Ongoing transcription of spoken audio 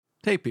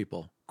Hey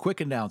people, quick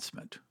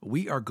announcement.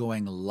 We are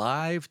going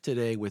live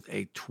today with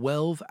a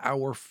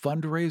 12-hour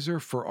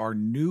fundraiser for our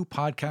new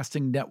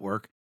podcasting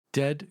network,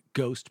 Dead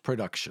Ghost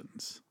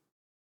Productions.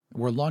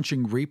 We're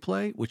launching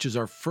Replay, which is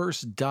our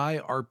first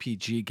Die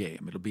RPG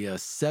game. It'll be a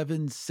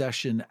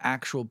 7-session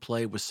actual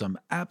play with some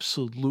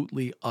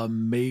absolutely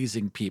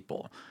amazing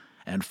people.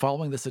 And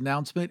following this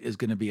announcement is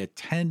going to be a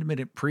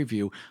 10-minute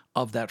preview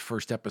of that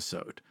first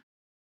episode.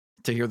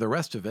 To hear the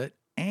rest of it,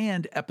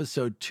 and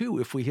episode 2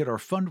 if we hit our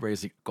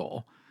fundraising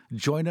goal,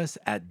 join us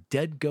at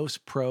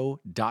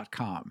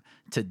deadghostpro.com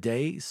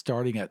today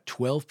starting at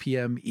 12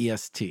 p.m.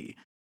 EST.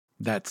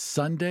 That's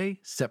Sunday,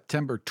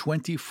 September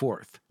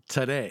 24th.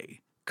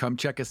 Today. Come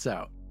check us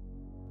out.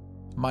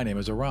 My name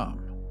is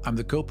Aram. I'm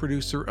the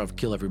co-producer of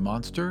Kill Every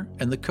Monster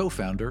and the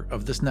co-founder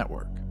of this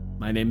network.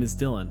 My name is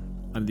Dylan.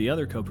 I'm the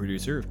other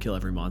co-producer of Kill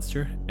Every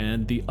Monster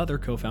and the other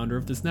co-founder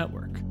of this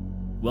network.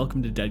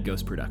 Welcome to Dead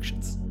Ghost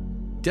Productions.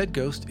 Dead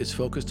Ghost is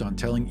focused on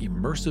telling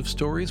immersive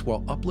stories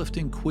while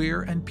uplifting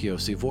queer and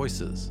POC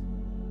voices.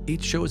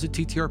 Each show is a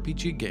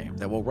TTRPG game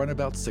that will run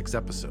about 6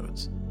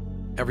 episodes.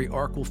 Every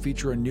arc will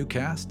feature a new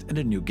cast and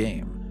a new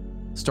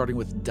game, starting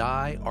with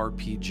Die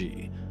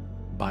RPG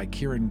by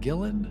Kieran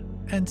Gillen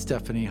and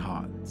Stephanie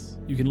Hans.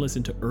 You can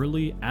listen to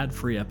early,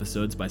 ad-free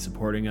episodes by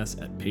supporting us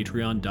at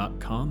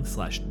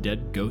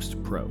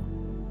patreon.com/deadghostpro.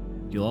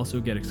 You'll also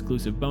get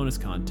exclusive bonus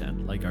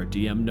content like our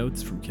DM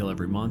notes from Kill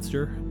Every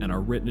Monster and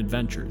our written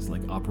adventures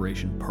like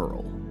Operation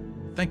Pearl.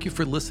 Thank you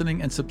for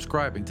listening and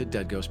subscribing to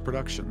Dead Ghost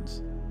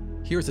Productions.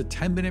 Here's a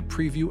 10-minute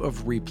preview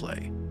of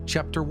Replay,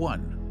 Chapter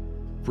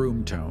 1,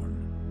 Room Tone.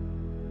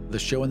 The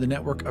show and the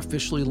network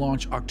officially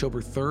launch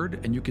October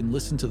 3rd, and you can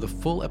listen to the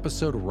full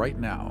episode right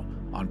now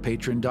on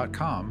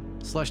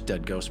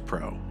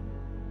patreon.com/deadghostpro.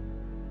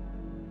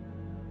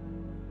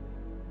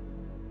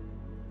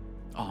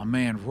 Oh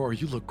man, Rory,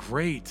 you look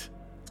great.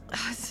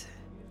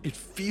 It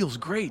feels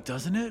great,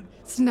 doesn't it?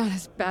 It's not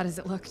as bad as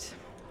it looked.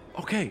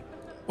 Okay,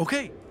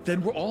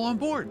 then we're all on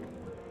board.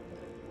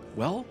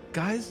 Well,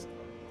 guys,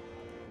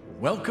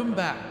 welcome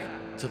back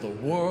to the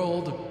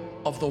world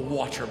of the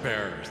Watcher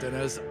Bears. And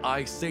as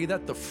I say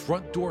that, the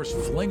front doors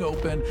fling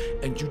open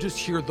and you just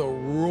hear the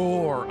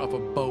roar of a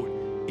boat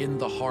in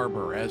the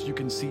harbor as you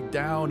can see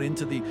down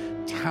into the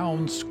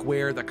town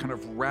square that kind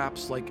of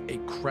wraps like a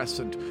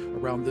crescent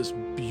around this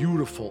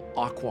beautiful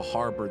aqua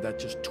harbor that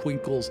just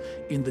twinkles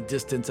in the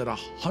distance at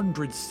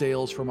 100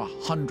 sails from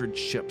 100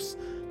 ships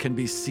can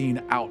be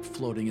seen out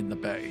floating in the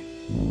bay.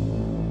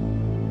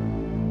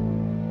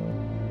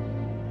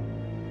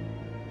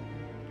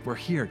 We're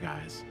here,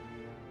 guys.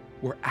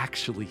 We're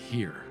actually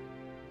here.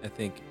 I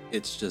think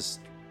it's just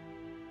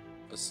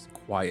a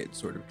quiet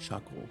sort of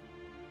chuckle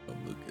from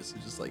Lucas.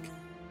 It's just like,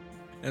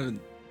 I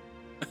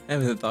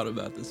haven't thought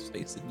about this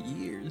face in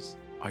years.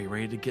 Are you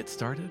ready to get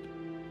started?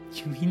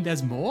 You mean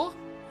there's more?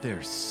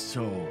 There's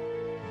so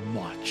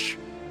much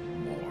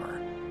more.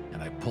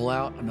 And I pull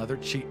out another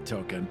cheat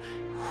token,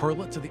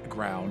 hurl it to the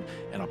ground,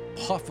 and a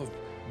puff of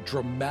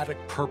dramatic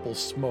purple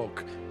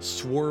smoke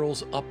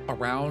swirls up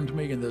around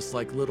me in this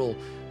like little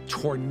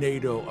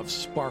tornado of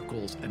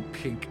sparkles and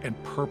pink and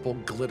purple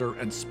glitter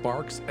and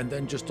sparks, and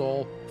then just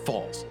all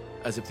falls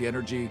as if the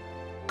energy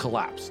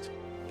collapsed,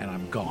 and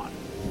I'm gone.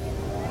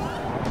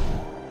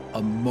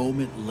 A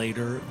moment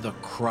later, the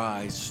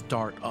cries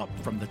start up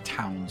from the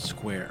town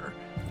square.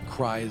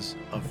 Cries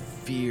of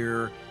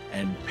fear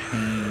and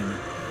pain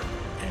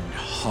and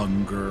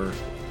hunger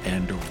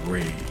and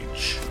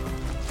rage.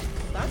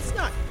 That's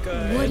not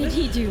good. What did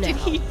he do now? Did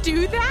he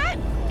do that?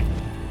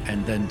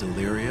 And then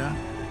Deliria,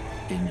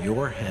 in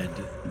your head,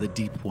 the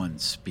Deep One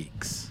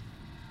speaks.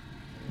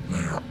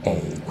 They're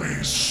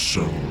always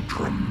so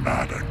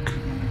dramatic.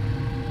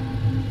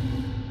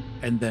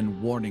 And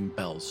then warning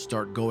bells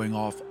start going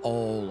off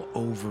all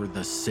over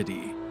the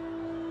city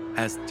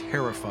as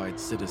terrified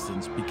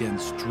citizens begin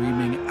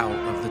streaming out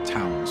of the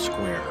town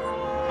square.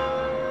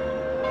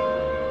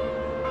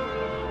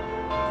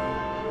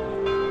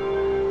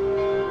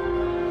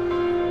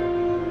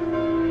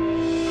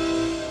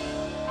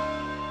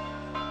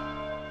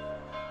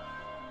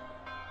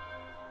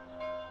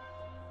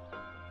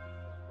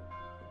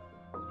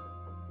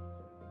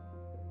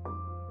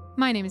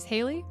 My name is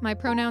Haley, my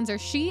pronouns are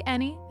she,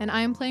 any, and I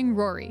am playing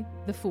Rory,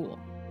 the Fool.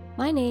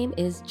 My name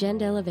is Jen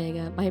De La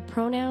Vega. My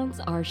pronouns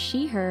are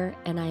she, her,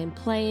 and I am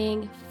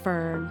playing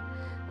Fern,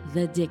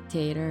 the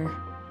Dictator.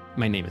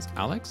 My name is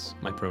Alex,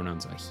 my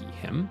pronouns are he,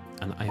 him,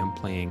 and I am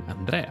playing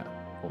Andrea,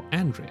 or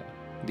Andrea,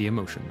 the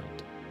Emotion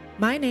Knight.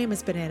 My name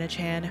is Banana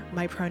Chan.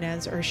 My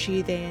pronouns are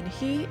she, they, and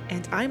he,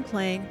 and I'm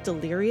playing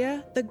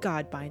Deliria, the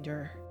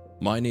Godbinder.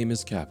 My name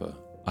is Kappa.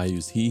 I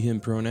use he, him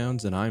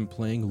pronouns, and I'm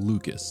playing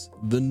Lucas,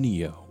 the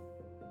Neo.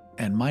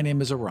 And my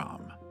name is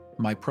Aram.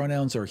 My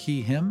pronouns are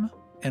he, him,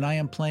 and I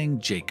am playing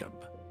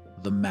Jacob,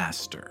 the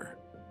Master.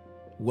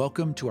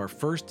 Welcome to our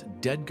first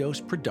Dead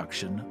Ghost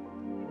production,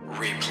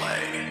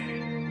 Replay.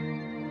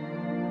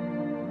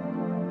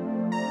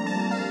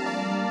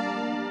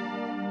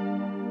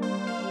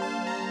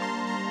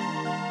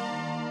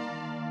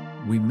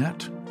 We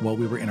met while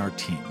we were in our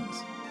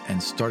teens,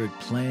 and started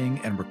playing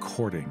and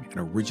recording an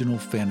original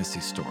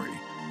fantasy story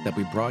that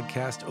we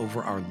broadcast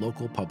over our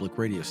local public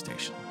radio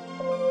station.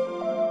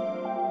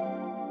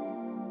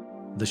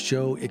 The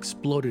show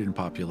exploded in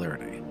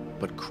popularity,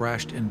 but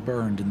crashed and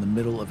burned in the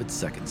middle of its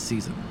second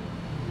season.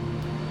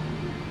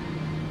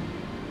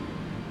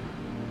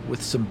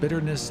 With some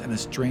bitterness and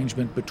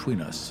estrangement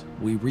between us,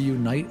 we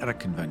reunite at a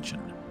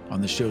convention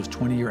on the show's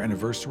 20-year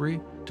anniversary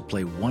to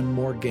play one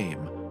more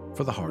game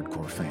for the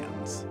hardcore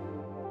fans.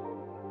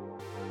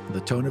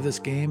 The tone of this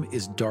game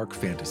is dark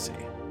fantasy.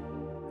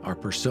 Our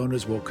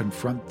personas will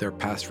confront their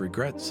past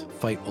regrets,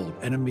 fight old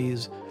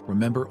enemies,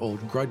 remember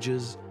old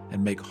grudges,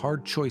 and make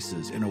hard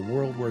choices in a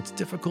world where it's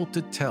difficult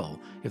to tell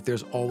if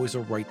there's always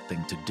a right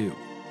thing to do.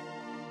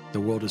 The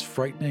world is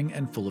frightening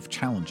and full of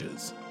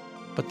challenges,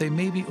 but they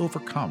may be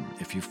overcome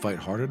if you fight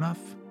hard enough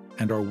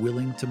and are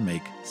willing to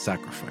make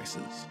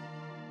sacrifices.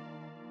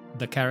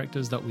 The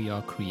characters that we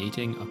are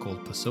creating are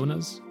called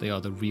personas. They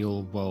are the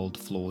real-world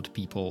flawed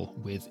people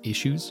with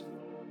issues.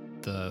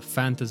 The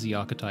fantasy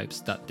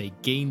archetypes that they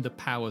gain the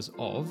powers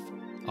of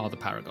are the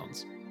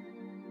paragons.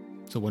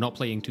 So we're not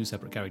playing two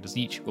separate characters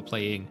each, we're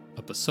playing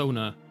a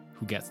persona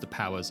who gets the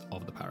powers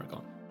of the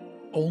paragon.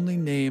 Only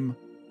name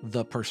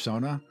the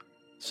persona.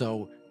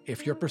 So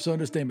if your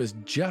persona's name is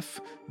Jeff,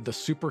 the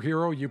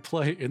superhero you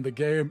play in the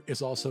game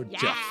is also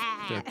Jeff.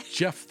 Yeah,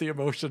 Jeff the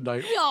Emotion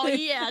Knight. Oh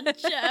yeah,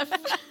 Jeff.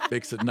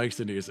 Makes it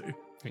nice and easy.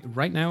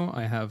 Right now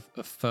I have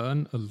a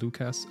Fern, a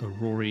Lucas, a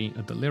Rory,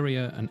 a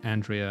Deliria, an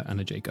Andrea, and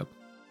a Jacob.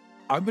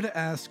 I'm going to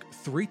ask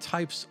 3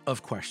 types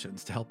of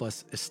questions to help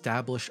us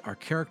establish our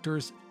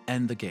characters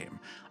and the game.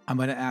 I'm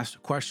going to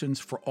ask questions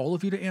for all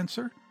of you to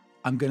answer.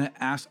 I'm going to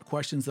ask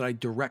questions that I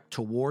direct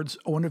towards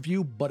one of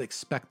you, but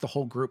expect the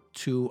whole group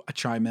to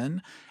chime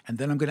in. And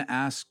then I'm going to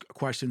ask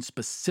questions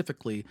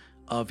specifically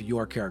of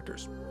your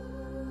characters.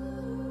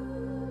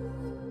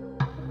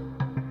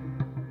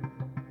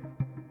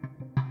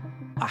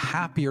 A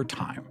happier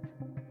time.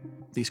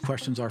 These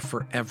questions are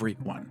for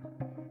everyone.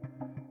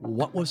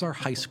 What was our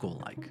high school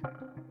like?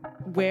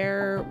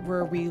 Where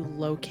were we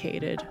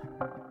located?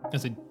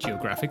 As it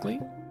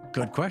geographically?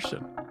 Good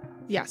question.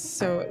 Yes,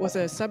 so it was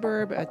a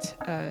suburb,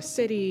 a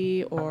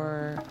city,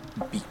 or...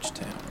 Beach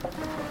town.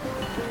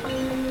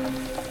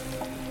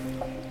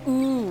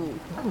 Ooh.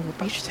 Ooh,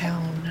 beach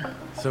town.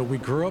 So we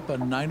grew up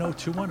on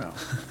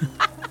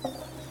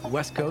 90210.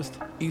 West Coast,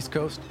 East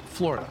Coast,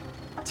 Florida,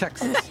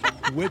 Texas.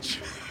 Which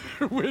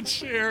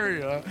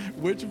area,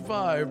 which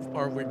vibe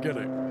are we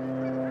getting?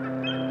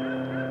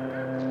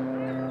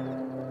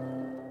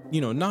 You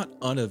know, not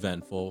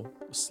uneventful,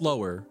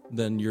 slower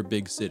than your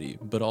big city,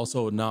 but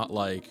also not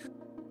like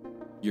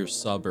your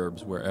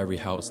suburbs where every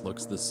house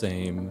looks the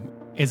same.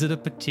 Is it a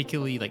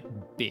particularly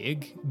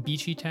big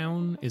beachy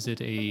town? Is it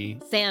a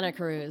Santa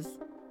Cruz.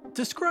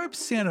 Describe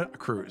Santa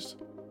Cruz.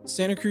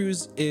 Santa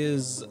Cruz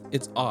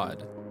it's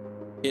odd.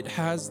 It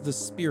has the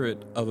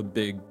spirit of a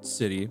big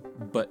city,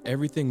 but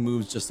everything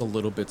moves just a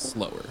little bit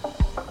slower.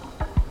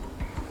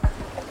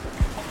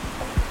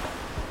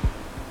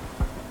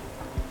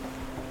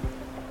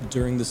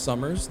 During the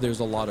summers,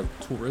 there's a lot of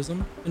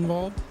tourism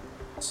involved,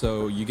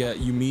 so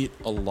you meet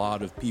a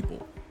lot of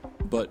people.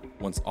 But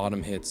once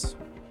autumn hits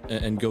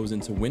and goes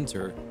into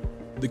winter,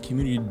 the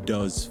community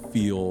does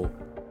feel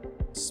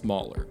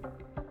smaller,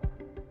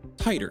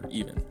 tighter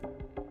even.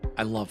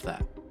 I love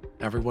that.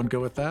 Everyone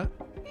go with that?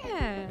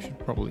 Yeah. should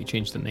probably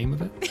change the name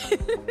of it.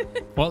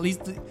 Or at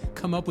least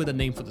come up with a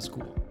name for the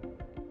school.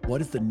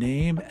 What is the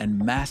name and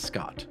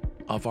mascot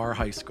of our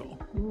high school?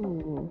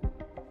 Ooh.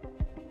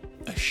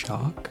 A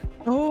shark?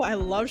 Oh, I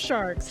love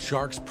sharks.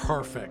 Sharks,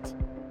 perfect.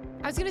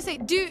 I was gonna say,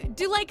 do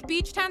like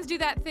beach towns do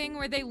that thing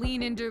where they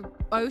lean into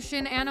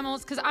ocean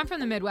animals? Because I'm from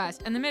the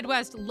Midwest, and the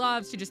Midwest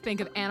loves to just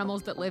think of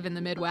animals that live in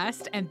the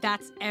Midwest, and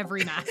that's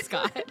every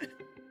mascot.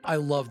 I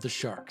love the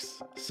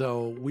sharks.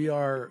 So we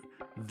are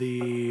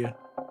the...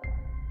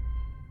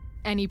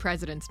 Any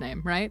president's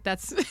name, right?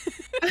 That's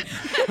that's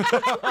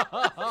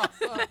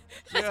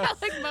how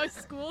like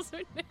most schools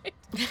are named.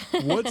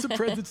 What's a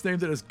president's name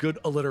that has good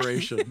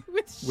alliteration?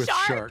 with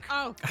shark?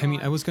 Oh, I mean,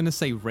 God. I was going to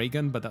say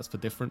Reagan, but that's for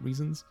different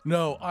reasons.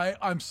 No,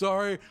 I'm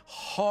sorry.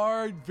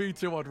 Hard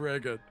veto on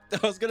Reagan. I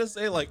was gonna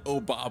say like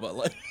Obama,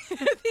 like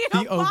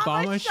the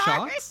Obama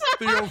sharks?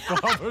 The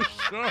Obama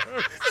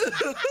sharks.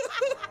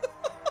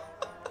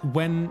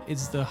 When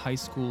is the high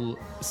school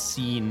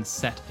scene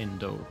set in,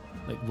 though?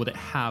 Like, would it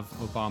have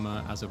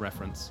Obama as a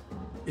reference?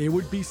 It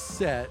would be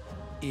set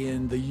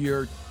in the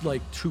year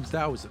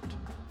 2000.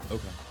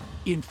 okay.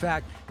 In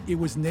fact, it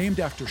was named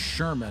after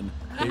Sherman.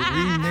 They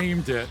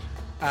renamed it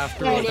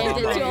after They named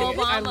it to Obama.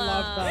 Obama. I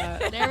love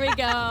that. There we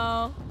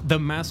go. The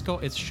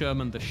mascot is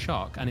Sherman the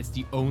Shark, and it's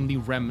the only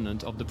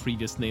remnant of the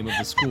previous name of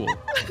the school.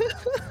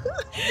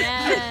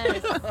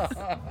 Yes.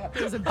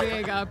 There was a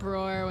big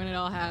uproar when it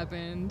all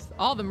happened.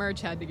 All the merch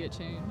had to get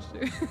changed.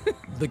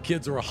 The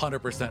kids were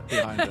 100%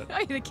 behind it.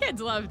 The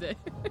kids loved it.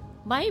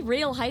 My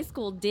real high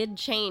school did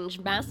change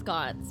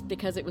mascots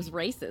because it was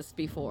racist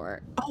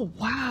before. Oh,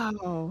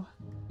 wow.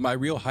 My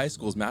real high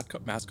school's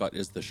mascot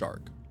is the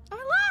shark.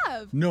 I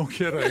love. No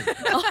kidding.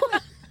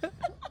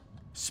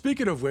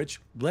 Speaking of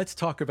which, let's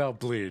talk about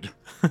Bleed.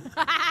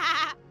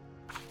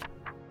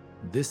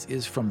 This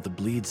is from the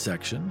Bleed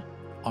section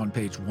on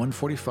page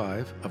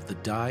 145 of the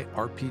Die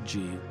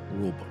RPG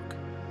rulebook.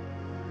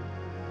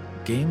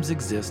 Games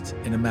exist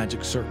in a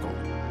magic circle.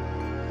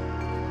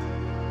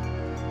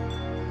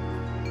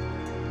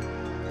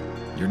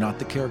 You're not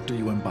the character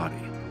you embody.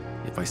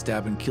 If I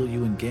stab and kill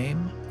you in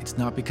game, it's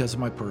not because of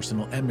my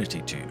personal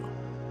enmity to you.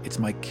 It's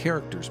my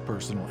character's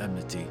personal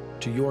enmity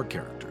to your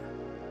character.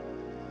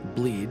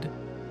 Bleed,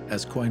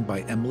 as coined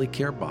by Emily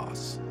Care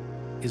Boss,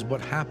 is what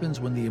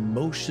happens when the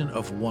emotion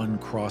of one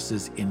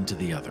crosses into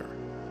the other.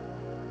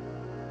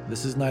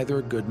 This is neither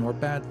a good nor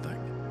bad thing.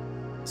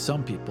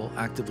 Some people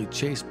actively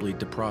chase bleed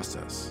to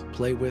process,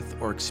 play with,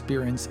 or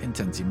experience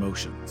intense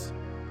emotions.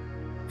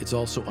 It's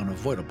also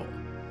unavoidable,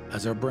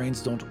 as our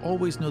brains don't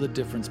always know the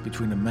difference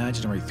between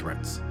imaginary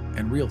threats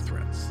and real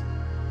threats.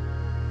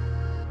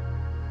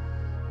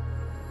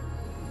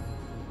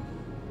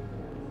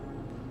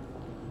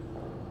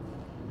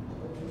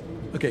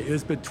 Okay, it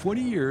has been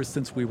 20 years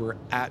since we were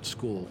at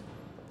school.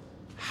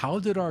 How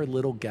did our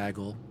little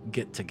gaggle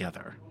get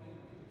together?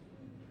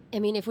 I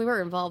mean, if we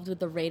were involved with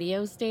the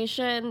radio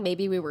station,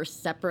 maybe we were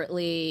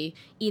separately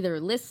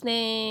either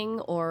listening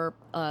or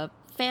a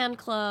fan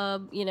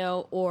club,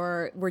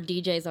 or we're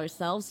DJs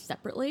ourselves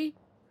separately.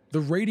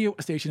 The radio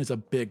station is a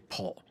big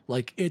pull.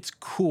 Like, it's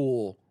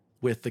cool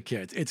with the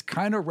kids. It's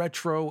kind of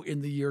retro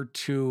in the year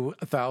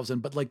 2000,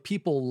 but like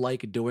people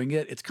like doing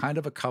it. It's kind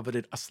of a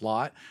coveted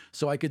slot.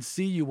 So I could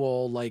see you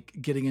all like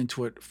getting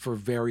into it for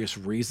various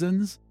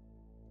reasons.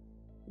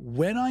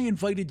 When I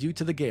invited you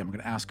to the game, I'm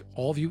going to ask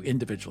all of you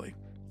individually,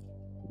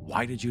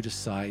 why did you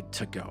decide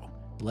to go?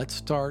 Let's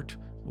start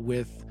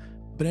with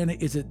Banana.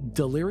 Is it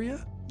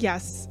Deliria?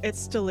 Yes,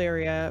 it's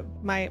Deliria.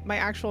 My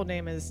actual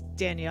name is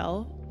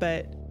Danielle,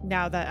 but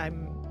now that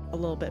I'm a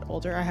little bit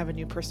older, I have a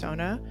new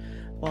persona.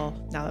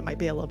 Well, now that might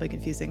be a little bit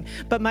confusing,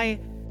 but my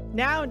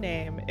now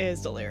name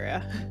is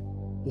Deliria.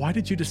 Why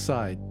did you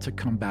decide to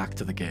come back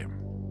to the game?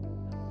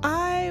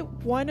 I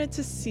wanted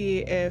to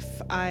see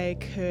if I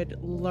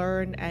could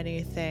learn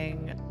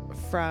anything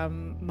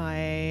from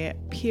my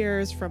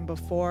peers from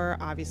before.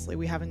 Obviously,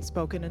 we haven't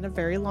spoken in a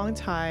very long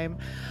time.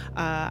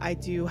 I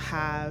do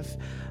have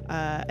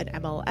an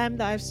MLM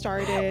that I've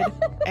started,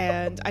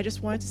 and I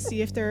just wanted to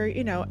see if there,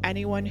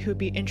 anyone who'd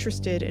be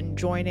interested in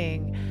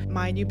joining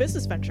my new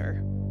business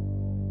venture.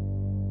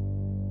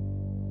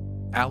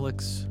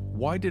 Alex,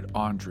 why did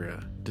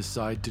Andrea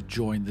decide to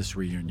join this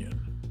reunion?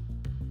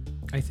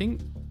 I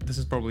think this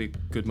is probably a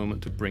good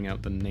moment to bring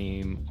out the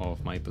name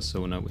of my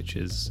persona, which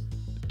is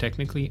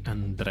technically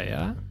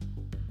Andrea,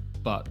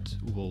 but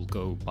we'll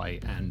go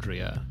by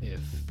Andrea if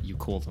you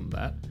call them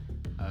that.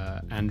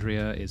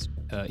 Andrea is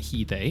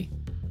he, they.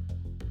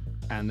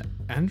 And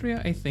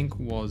Andrea, I think,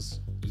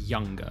 was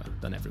younger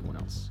than everyone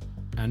else.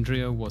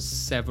 Andrea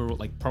was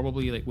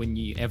probably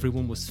when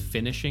everyone was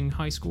finishing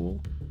high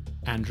school.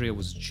 Andrea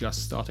was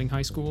just starting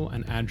high school,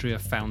 and Andrea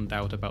found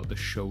out about the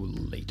show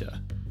later.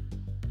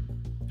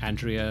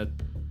 Andrea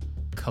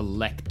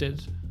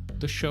collected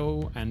the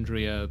show.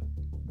 Andrea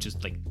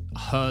just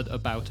heard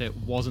about it,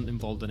 wasn't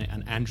involved in it,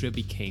 and Andrea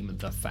became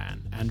the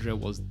fan. Andrea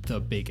was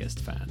the biggest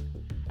fan.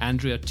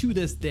 Andrea, to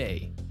this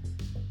day,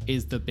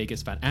 is the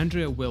biggest fan.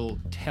 Andrea will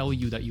tell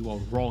you that you are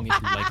wrong if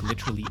you like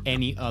literally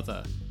any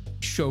other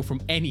show from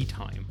any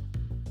time.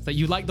 That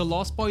you like The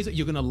Lost Boys,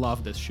 you're gonna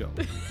love this show.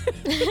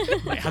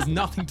 It has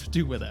nothing to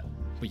do with it,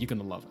 but you're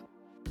gonna love it.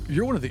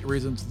 You're one of the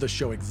reasons the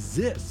show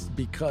exists,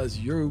 because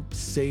you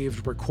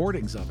saved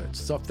recordings of it.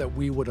 Stuff that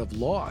we would have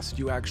lost,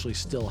 you actually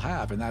still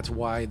have. And that's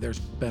why there's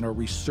been a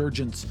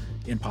resurgence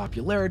in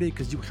popularity,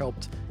 because you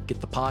helped get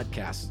the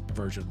podcast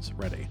versions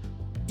ready.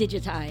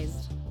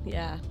 Digitized,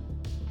 yeah.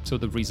 So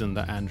the reason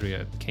that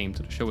Andrea came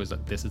to the show is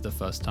that this is the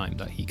first time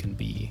that he can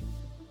be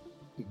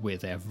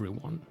with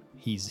everyone.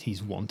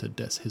 He's wanted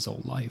this his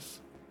whole life.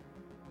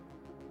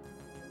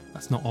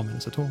 That's not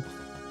ominous at all.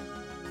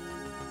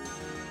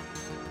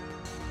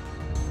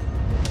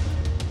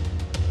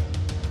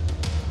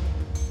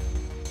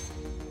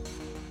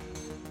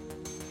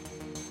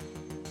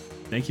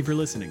 Thank you for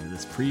listening to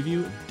this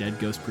preview of Dead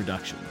Ghost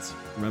Productions.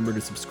 Remember to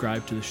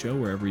subscribe to the show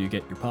wherever you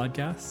get your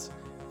podcasts.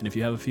 And if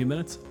you have a few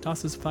minutes,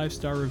 toss us a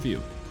 5-star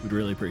review. We'd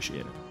really appreciate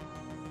it.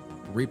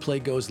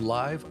 Replay goes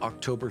live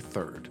October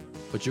 3rd,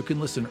 but you can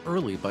listen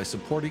early by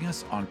supporting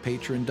us on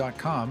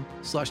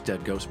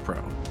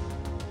patreon.com/deadghostpro.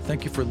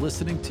 Thank you for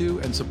listening to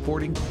and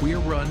supporting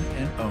queer-run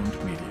and owned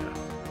media.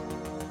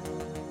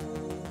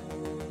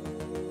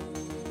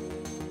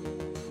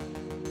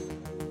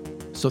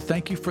 So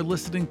thank you for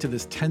listening to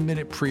this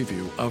 10-minute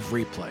preview of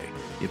Replay.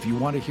 If you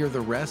want to hear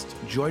the rest,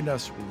 join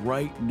us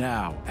right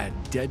now at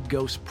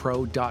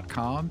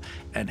deadghostpro.com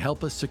and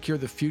help us secure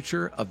the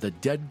future of the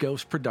Dead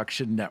Ghost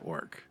Production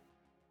Network.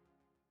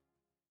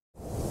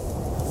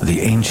 The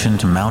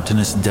ancient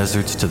mountainous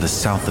deserts to the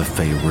south of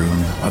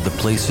Faerun are the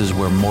places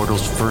where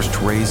mortals first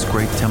raised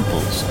great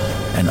temples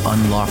and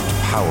unlocked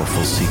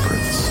powerful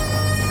secrets.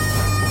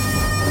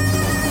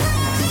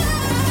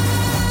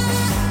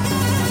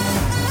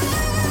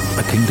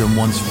 A kingdom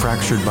once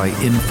fractured by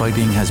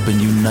infighting has been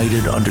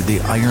united under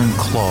the iron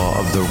claw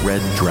of the red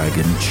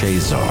dragon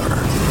Chazar.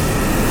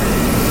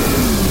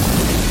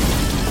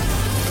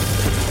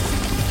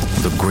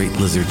 The great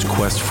lizard's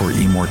quest for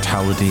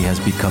immortality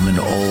has become an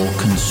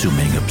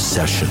all-consuming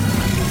obsession.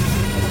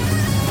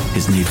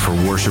 His need for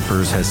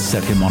worshippers has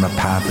set him on a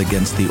path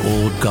against the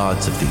old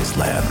gods of these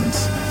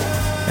lands,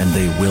 and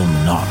they will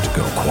not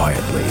go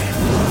quietly.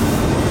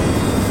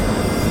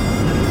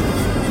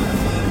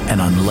 An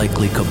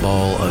unlikely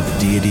cabal of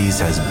deities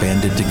has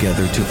banded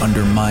together to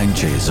undermine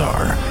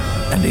Chazar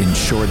and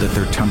ensure that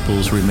their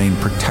temples remain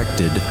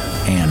protected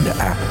and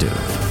active.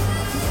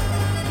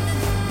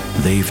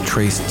 They've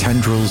traced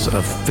tendrils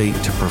of fate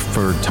to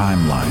preferred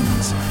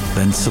timelines,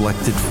 then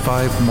selected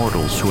 5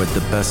 mortals who had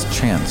the best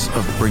chance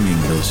of bringing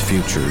those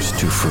futures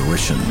to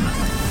fruition.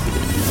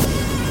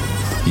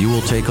 You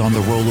will take on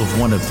the role of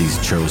one of these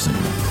chosen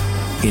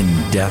in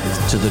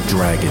Death to the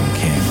Dragon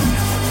King.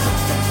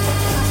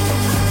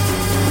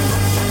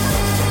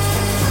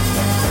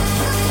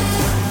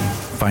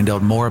 Find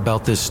out more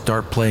about this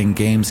Start Playing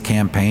Games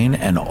campaign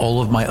and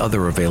all of my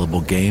other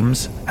available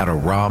games at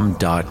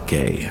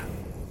aram.gay.